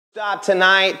Stop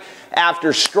tonight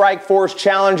after Strike Force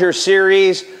Challenger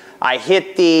Series. I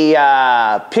hit the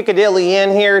Piccadilly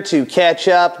Inn here to catch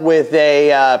up with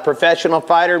a professional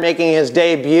fighter making his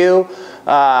debut.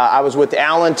 I was with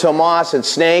Alan Tomas at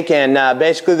Snake, and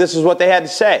basically this is what they had to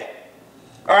say.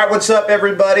 All right, what's up,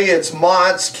 everybody? It's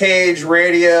Mott's Cage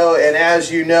Radio, and as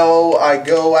you know, I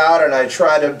go out and I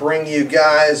try to bring you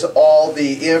guys all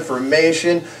the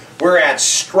information. We're at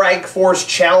Strike Force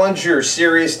Challenger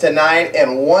Series tonight,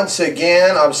 and once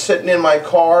again, I'm sitting in my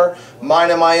car,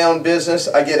 minding my own business.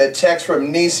 I get a text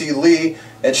from Nisi Lee,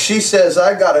 and she says,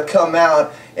 I gotta come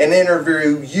out and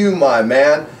interview you, my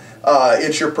man.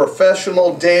 It's your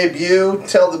professional debut.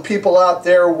 Tell the people out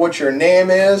there what your name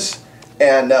is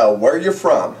and where you're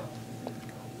from.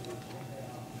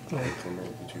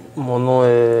 Mon nom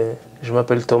est... Je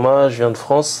m'appelle Thomas, je viens de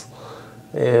France,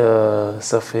 et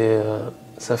ça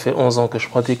fait 11 ans que je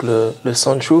pratique le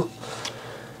Sanchu,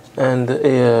 et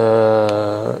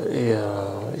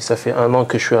ça fait 1 an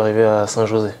que je suis arrivé à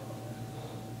Saint-José.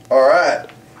 All right.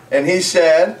 And he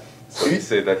said... So he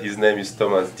said that his name is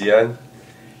Thomas Diange.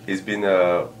 He's been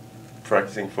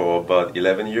practicing for about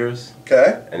 11 years.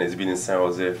 Okay. And he's been in San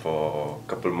Jose for a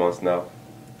couple of months now.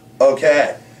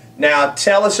 Okay. Now,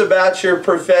 tell us about your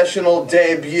professional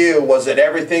debut. Was it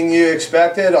everything you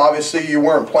expected? Obviously, you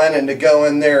weren't planning to go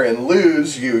in there and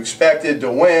lose. You expected to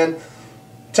win.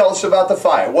 Tell us about the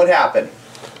fight. What happened?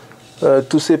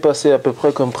 Tout s'est passé à peu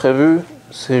près comme prévu.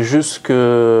 C'est juste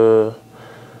que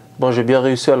bon, j'ai bien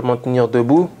réussi à le maintenir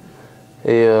debout.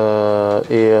 Et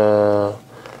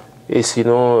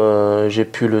sinon, j'ai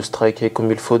pu le striker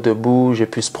comme il faut debout. J'ai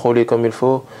pu sprawler comme il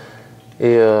faut.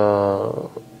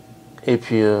 Et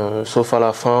puis, sauf à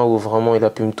la fin où vraiment il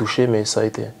a pu me toucher, mais ça a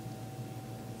été.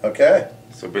 Okay.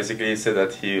 So basically he said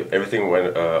that everything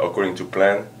went according to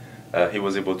plan. He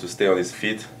was able to stay on his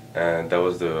feet, and that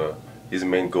was his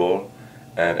main goal.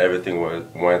 And everything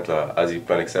went as he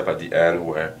planned, except at the end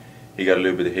where he got a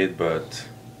little bit hit, but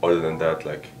other than that,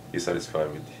 like, he's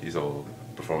satisfied with his whole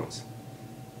performance.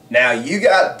 Now, you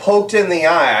got poked in the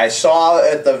eye. I saw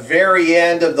at the very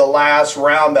end of the last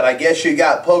round, but I guess you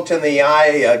got poked in the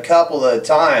eye a couple of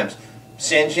times.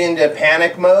 Sent you into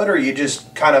panic mode, or you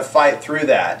just kind of fight through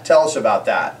that? Tell us about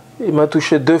that. Il m'a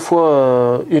touché 2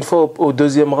 fois, une fois au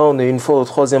 2e round et une fois au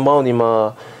 3e round.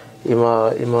 Il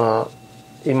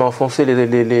m'a enfoncé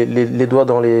les doigts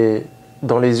dans les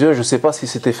yeux. Je ne sais pas si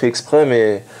c'était fait exprès,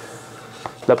 mais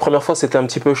la première fois c'était un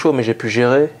petit peu chaud, mais j'ai pu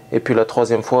gérer. Et puis la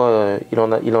 3e fois, il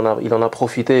en a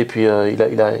profité, et puis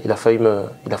il a failli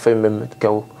me mettre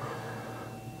KO.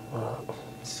 Voilà.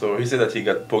 So he said that he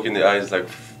got poked in the eyes like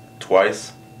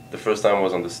twice. The first time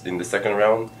was in the second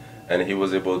round, and he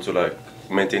was able to like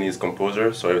maintain his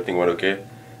composure, so everything went okay.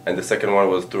 And the second one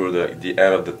was through the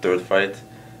end of the 3rd fight,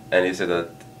 and he said that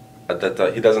at that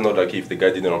time he doesn't know like if the guy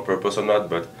did it on purpose or not,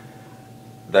 but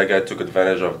that guy took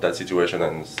advantage of that situation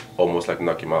and almost like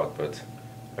knocked him out, but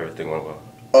everything went well.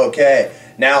 Okay.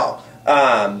 Now,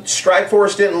 Strike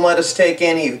Force didn't let us take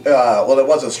any, well, it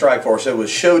wasn't Strike Force, it was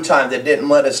Showtime that didn't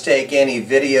let us take any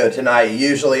video tonight.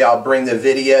 Usually I'll bring the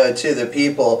video to the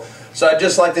people. So I'd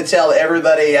just like to tell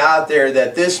everybody out there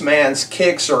that this man's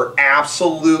kicks are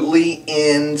absolutely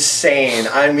insane.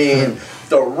 I mean,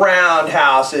 the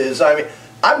roundhouses, I mean,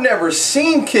 I've never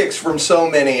seen kicks from so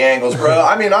many angles, bro.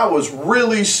 I mean, I was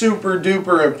really super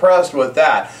duper impressed with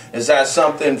that. Is that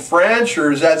something French,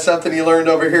 or is that something you learned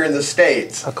over here in the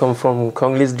States? I come from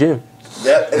Kong Lee's gym.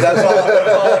 That's all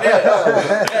it is.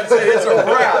 That's it. It's a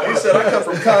wrap. He said, I come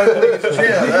from Kong Lee's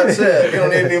gym. That's it. You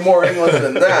don't need any more English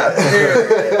than that.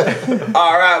 Here.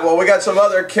 All right. Well, we got some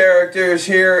other characters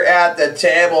here at the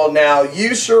table now.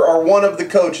 You, sir, are one of the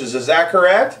coaches. Is that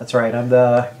correct? That's right.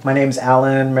 My name's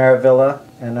Alan Maravilla,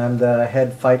 and I'm the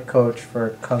head fight coach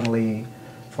for Kung Lee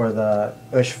for the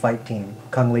USH fight team.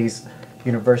 Kung Lee's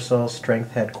Universal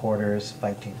Strength Headquarters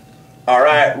fight team. All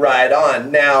right, right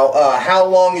on. Now, how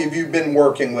long have you been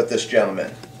working with this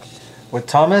gentleman? With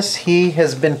Thomas, he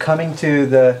has been coming to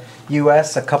the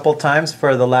U.S. a couple times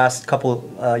for the last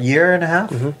year and a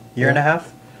half. Year and a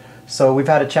half. So we've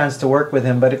had a chance to work with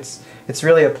him, but it's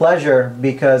really a pleasure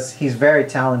because he's very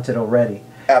talented already.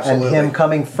 Absolutely. And him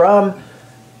coming from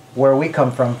where we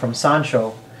come from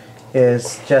Sancho,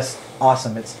 is just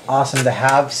awesome. It's awesome to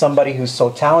have somebody who's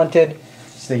so talented.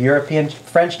 He's the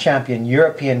French champion,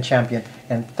 European champion,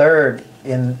 and 3rd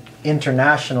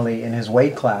internationally in his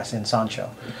weight class in Sancho.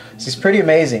 So it's pretty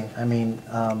amazing. I mean,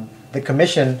 the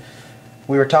commission,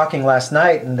 we were talking last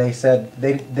night, and they said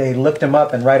they looked him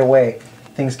up, and right away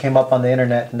things came up on the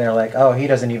internet, and they're like, oh, he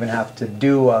doesn't even have to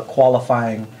do a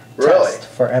qualifying test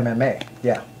for MMA.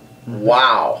 Yeah.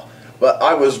 Wow. but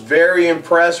I was very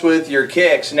impressed with your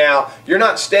kicks. Now, you're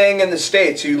not staying in the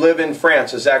States. You live in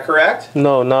France. Is that correct?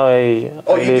 No, now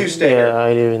Oh, you do stay here? Yeah,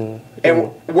 I live in...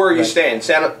 And where are you staying?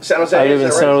 San Jose? I live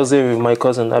in San right? Jose with my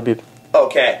cousin, Habib.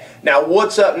 Okay. Now,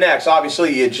 what's up next?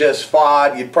 Obviously, you just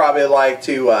fought. You'd probably like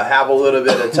to have a little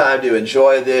bit of time to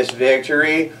enjoy this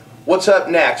victory. What's up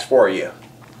next for you?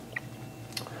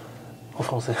 En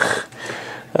français.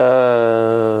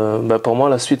 Pour moi,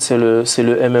 la suite, c'est le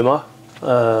MMA.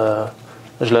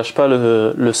 Je lâche pas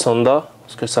le Sanda,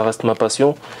 parce que ça reste ma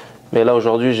passion. Mais là,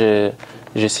 aujourd'hui,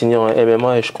 j'ai signé en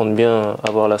MMA et je compte bien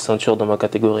avoir la ceinture dans ma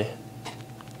catégorie.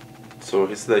 So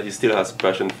he said that he still has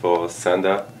passion for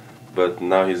Sanda, but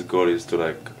now his goal is to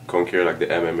like conquer like the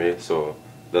MMA. So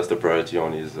that's the priority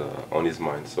on his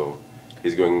mind. So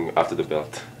he's going after the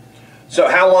belt. So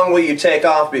how long will you take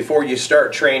off before you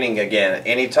start training again?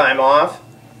 Any time off?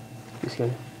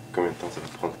 Combien de temps ça va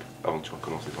te prendre avant que tu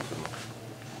recommences l'entraînement?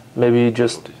 Maybe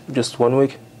just 1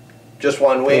 week. Just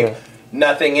 1 week? Yeah.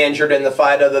 Nothing injured in the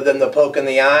fight other than the poke in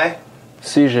the eye?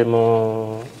 Si, j'ai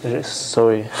mon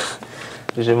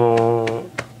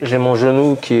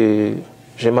genou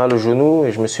j'ai mal au genou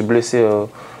et je me suis blessé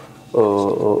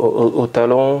au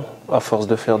talon à force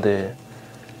de faire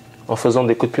en faisant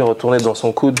des coups de pied retournés dans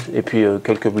son coude et puis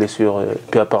quelques blessures,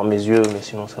 puis à part mes yeux, mais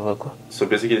sinon ça va quoi. So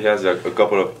basically he has like a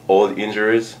couple of old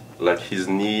injuries, like his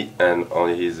knee and on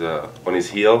his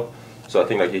heel. So I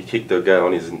think like he kicked the guy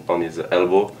on his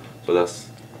elbow, so that's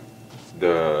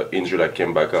the injury that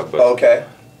came back up. But okay.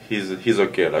 He's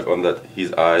okay, like on that,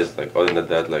 his eyes, like other than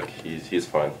that, like he's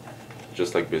fine.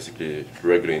 Just like basically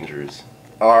regular injuries.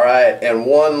 All right, and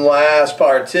one last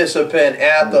participant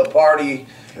at the party.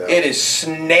 Yeah. It is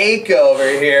Snake over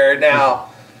here. Now,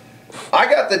 I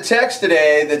got the text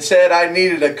today that said I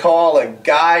needed to call a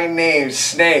guy named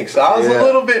Snake. So I was a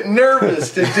little bit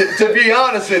nervous, to be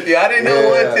honest with you. I didn't know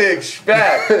what to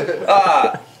expect.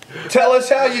 Tell us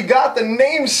how you got the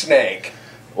name Snake.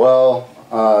 Well,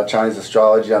 Chinese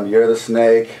astrology, I'm Year of the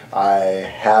Snake. I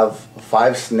have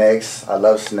 5 snakes. I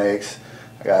love snakes.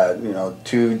 I got,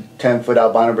 2 10-foot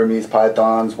albino Burmese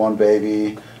pythons, 1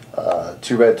 baby,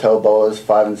 2 red-tailed boas,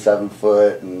 5 and 7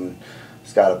 foot, and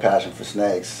just got a passion for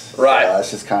snakes. Right. So,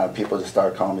 it's just kind of people just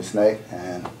started calling me Snake,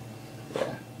 and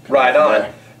yeah. Right on.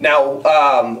 There. Now,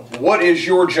 what is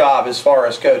your job as far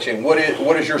as coaching? What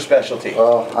is your specialty?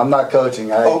 Well, I'm not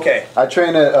coaching. I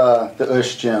train at the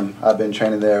USH gym. I've been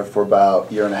training there for about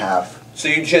 1.5 years. So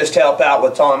you just help out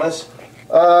with Thomas?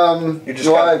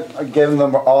 I gave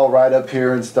them all right up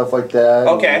here and stuff like that.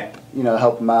 Okay. And,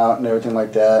 help them out and everything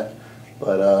like that.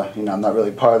 But I'm not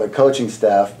really part of the coaching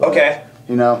staff. But, okay.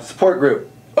 Support group.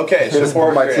 Okay,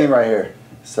 support my team right here.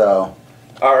 So.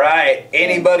 All right.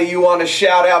 Anybody you want to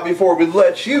shout out before we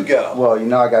let you go? Well,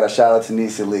 I got to shout out to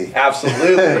Nisi Lee.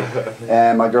 Absolutely.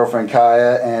 And my girlfriend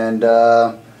Kaya and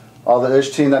all the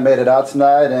USH team that made it out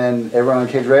tonight and everyone on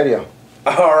Cage Radio.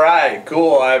 All right.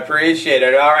 Cool. I appreciate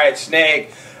it. All right,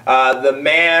 Snake. The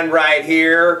man right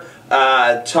here,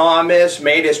 Thomas,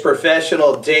 made his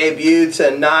professional debut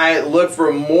tonight. Look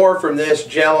for more from this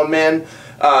gentleman.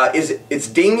 It's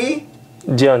Dingy?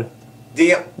 Diange.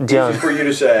 Diange. Easy for you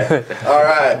to say. All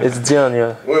right. It's Diange,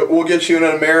 yeah. We'll get you an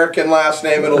American last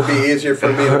name. It'll be easier for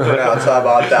me to pronounce. How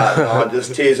about that? No, I'm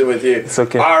just teasing with you. It's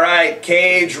okay. All right,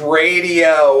 Cage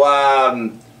Radio.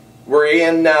 We're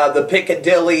in the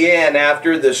Piccadilly Inn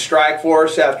after the Strike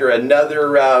Force, after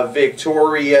another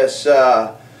victorious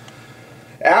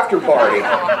after party.